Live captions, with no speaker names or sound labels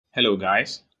Hello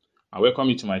guys, I welcome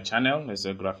you to my channel, Let's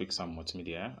Graphics and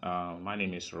Multimedia. My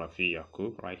name is Rafi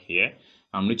Yakub right here.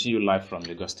 I'm reaching you live from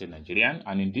Lagos State, Nigeria,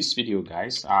 and in this video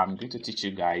guys, I'm going to teach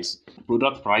you guys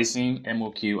product pricing,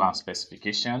 MOQ and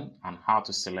specification, and how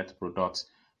to select products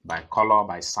by color,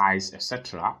 by size,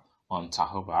 etc. on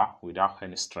Taobao without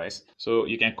any stress. So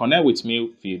you can connect with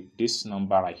me with this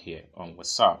number right here on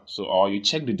WhatsApp. Or you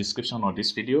check the description of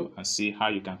this video and see how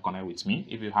you can connect with me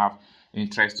if you have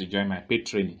interest to join my paid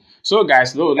training. So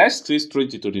guys, let's go straight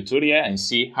to the tutorial and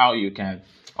see how you can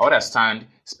understand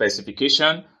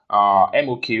specification,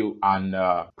 MOQ and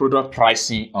product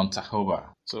pricing on Taobao.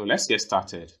 So let's get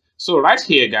started. So right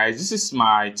here guys, this is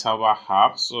my Taobao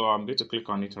app, so I'm going to click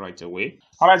on it right away.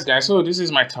 Alright guys, so this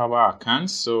is my Taobao account,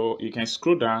 so you can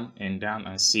scroll down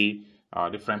and see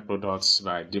different products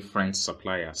by different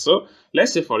suppliers. So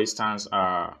let's say for instance,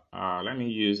 let me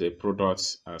use a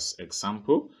product as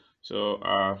example. So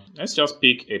let's just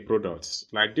pick a product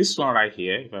like this one right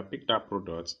here. If I pick that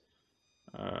product,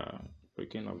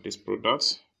 picking up this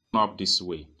product up this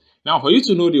way. Now for you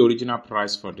to know the original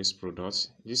price for this product,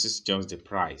 this is just the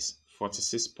price,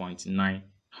 46.9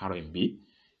 RMB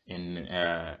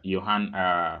in Yuan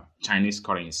Chinese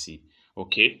currency.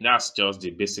 Okay, that's just the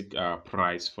basic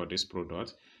price for this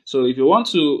product. So if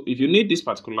you need this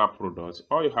particular product,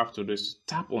 all you have to do is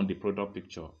tap on the product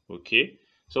picture. Okay,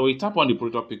 so we tap on the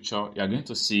product picture, you are going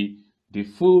to see the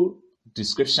full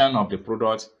description of the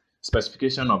product,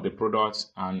 specification of the product,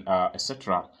 and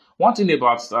etc. One thing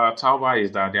about Taobao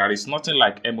is that there is nothing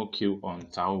like MOQ on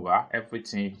Taobao.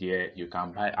 Everything here you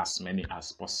can buy as many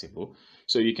as possible.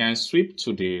 So you can sweep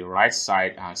to the right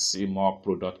side and see more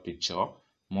product picture,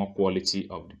 more quality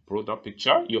of the product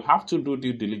picture. You have to do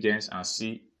due diligence and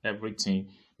see everything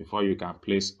before you can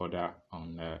place order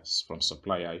on from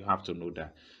supplier. You have to know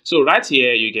that. So right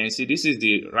here you can see this is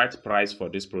the right price for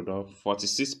this product,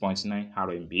 46.9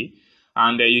 RMB,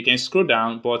 and you can scroll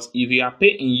down. But if you are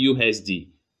paying in USD,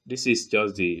 this is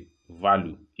just the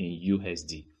value in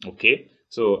USD. Okay,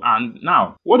 so and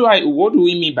now what do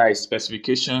we mean by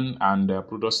specification and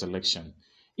product selection?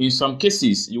 In some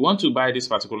cases, you want to buy this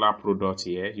particular product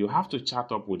here, you have to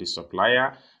chat up with the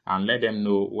supplier and let them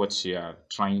know what you are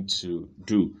trying to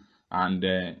do.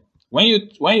 And when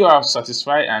you are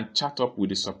satisfied and chat up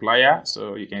with the supplier,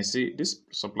 so you can see this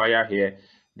supplier here,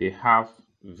 they have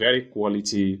very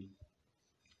quality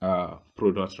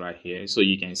product right here. So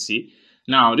you can see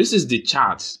now this is the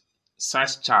chart,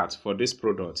 size chart for this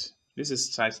product. This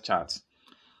is size chart.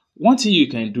 One thing you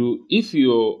can do if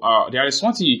you there is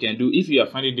one thing you can do if you are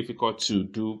finding it difficult to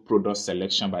do product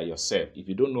selection by yourself. If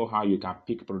you don't know how you can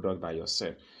pick product by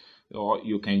yourself, or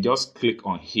you can just click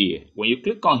on here. When you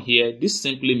click on here, this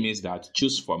simply means that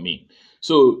choose for me.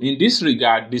 So in this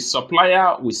regard, the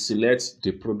supplier will select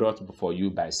the product for you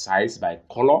by size, by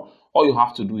color. All you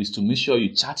have to do is to make sure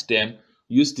you chat them.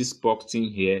 Use this box thing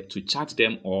here to chat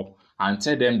them up and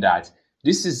tell them that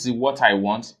this is what I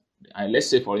want. And let's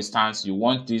say for instance you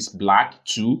want this black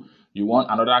 2, you want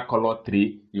another color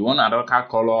 3, you want another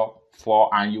color 4,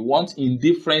 and you want in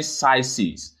different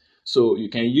sizes. So you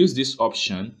can use this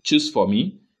option, choose for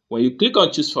me. When you click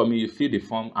on choose for me, you fill the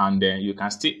form, and then you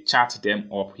can still chat them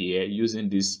up here using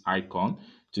this icon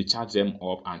to chat them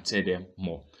up and tell them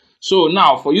more. So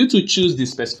now for you to choose the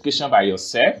specification by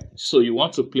yourself, so you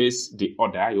want to place the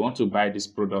order, you want to buy this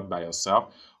product by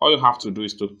yourself, all you have to do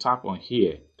is to tap on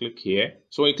here, click here.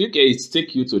 So when you click here, it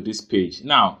takes you to this page.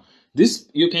 Now this,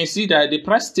 you can see that the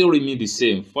price still remains the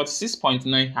same,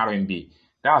 46.9 RMB.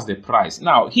 That's the price.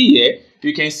 Now here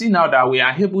you can see now that we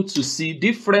are able to see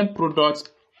different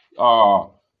product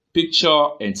picture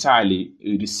entirely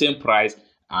with the same price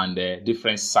and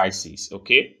different sizes.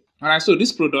 Okay. All right, so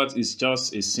this product is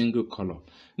just a single color.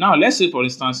 Now, let's say, for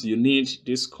instance, you need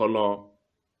this color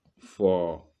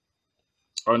for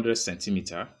 100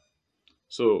 centimeter.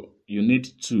 So you need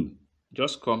 2.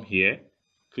 Just come here,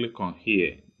 click on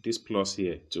here, this plus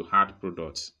here to add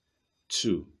product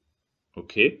 2.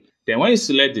 Okay. Then when you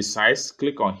select the size,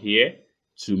 click on here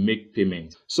to make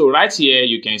payment. So right here,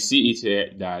 you can see it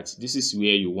here that this is where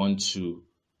you want to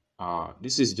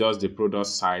this is just the product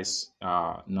size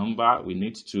number. We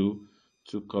need two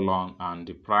column and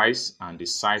the price and the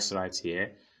size right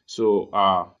here. So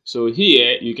so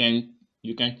here you can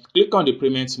click on the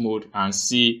payment mode and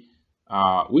see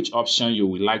which option you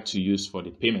would like to use for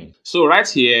the payment. So right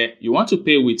here, you want to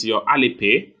pay with your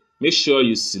Alipay. Make sure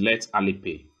you select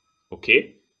Alipay.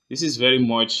 Okay, this is very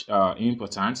much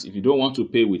important if you don't want to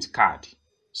pay with card.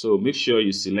 So make sure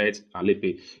you select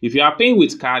Alipay. If you are paying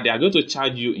with card, they are going to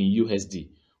charge you in USD.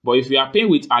 But if you are paying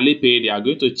with Alipay, they are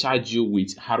going to charge you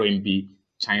with RMB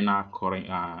China current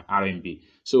RMB.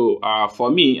 So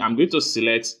for me, I'm going to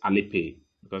select Alipay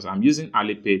because I'm using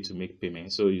Alipay to make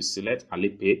payment. So you select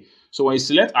Alipay. So when you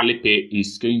select Alipay,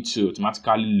 it's going to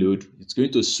automatically load. It's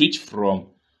going to switch from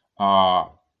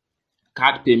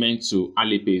card payment to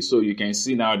Alipay. So you can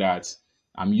see now that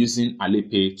I'm using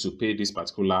Alipay to pay this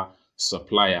particular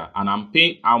supplier, and I'm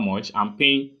paying how much? I'm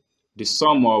paying the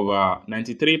sum of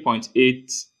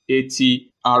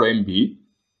 93.880 RMB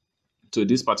to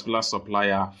this particular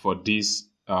supplier for this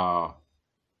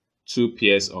 2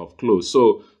 pairs of clothes.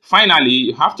 So finally,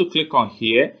 you have to click on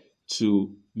here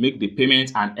to make the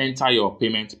payment and enter your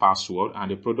payment password,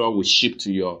 and the product will ship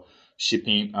to your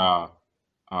shipping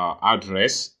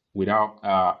address without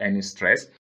any stress.